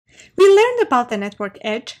about the network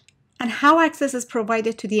edge and how access is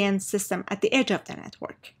provided to the end system at the edge of the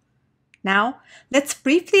network. Now, let's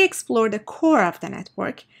briefly explore the core of the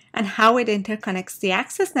network and how it interconnects the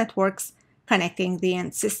access networks connecting the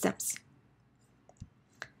end systems.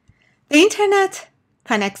 The Internet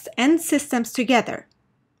connects end systems together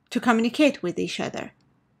to communicate with each other.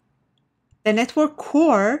 The network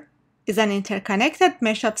core is an interconnected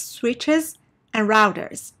mesh of switches and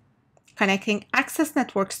routers connecting access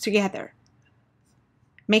networks together,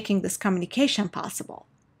 making this communication possible.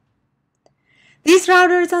 These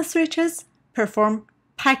routers and switches perform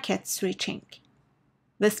packet switching.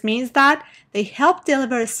 This means that they help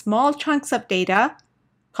deliver small chunks of data,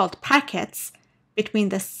 called packets, between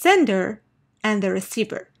the sender and the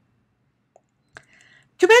receiver.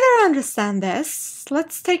 To better understand this,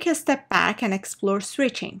 let's take a step back and explore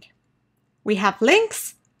switching. We have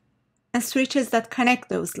links and switches that connect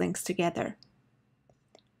those links together,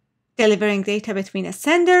 delivering data between a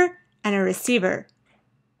sender and a receiver.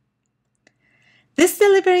 This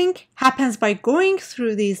delivering happens by going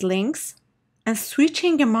through these links and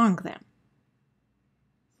switching among them.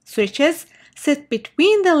 Switches sit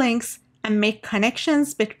between the links and make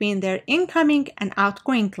connections between their incoming and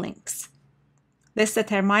outgoing links. This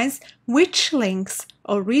determines which links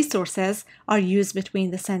or resources are used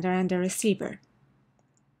between the sender and the receiver.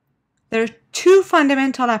 There are two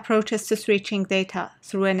fundamental approaches to switching data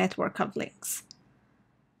through a network of links: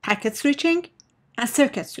 packet switching and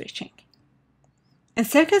circuit switching. In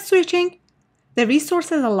circuit switching, the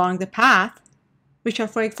resources along the path, which are,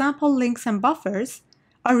 for example, links and buffers,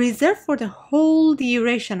 are reserved for the whole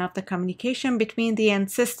duration of the communication between the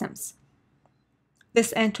end systems.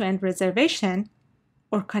 This end-to-end reservation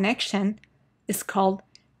or connection is called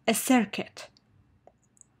a circuit.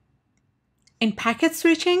 In packet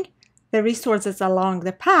switching, the resources along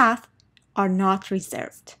the path are not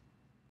reserved.